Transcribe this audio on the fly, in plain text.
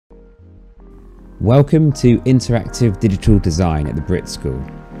Welcome to Interactive Digital Design at the Brit School.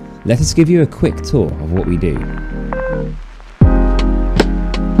 Let us give you a quick tour of what we do.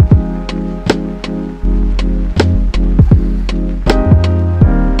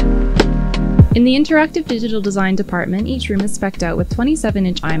 In the Interactive Digital Design department, each room is spec'd out with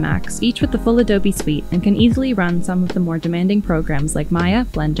 27-inch iMacs, each with the full Adobe suite, and can easily run some of the more demanding programs like Maya,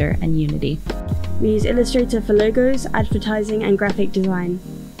 Blender, and Unity. We use Illustrator for logos, advertising, and graphic design.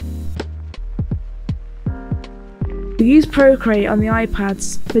 We use Procreate on the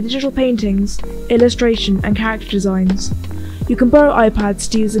iPads for digital paintings, illustration and character designs. You can borrow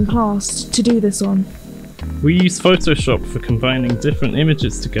iPads to use in class to do this on. We use Photoshop for combining different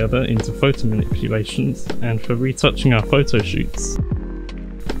images together into photo manipulations and for retouching our photo shoots.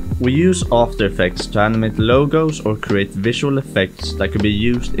 We use After Effects to animate logos or create visual effects that could be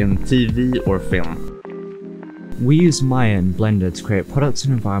used in TV or film. We use Maya and Blender to create products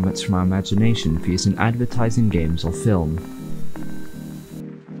and environments from our imagination for use in advertising, games or film.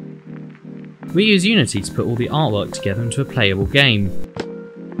 We use Unity to put all the artwork together into a playable game.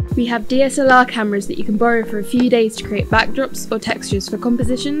 We have DSLR cameras that you can borrow for a few days to create backdrops or textures for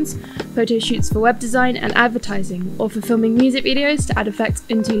compositions, photo shoots for web design and advertising, or for filming music videos to add effects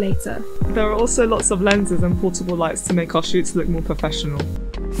into later. There are also lots of lenses and portable lights to make our shoots look more professional.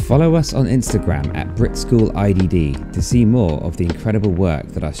 Follow us on Instagram at Brit School IDD to see more of the incredible work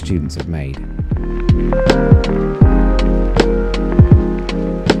that our students have made.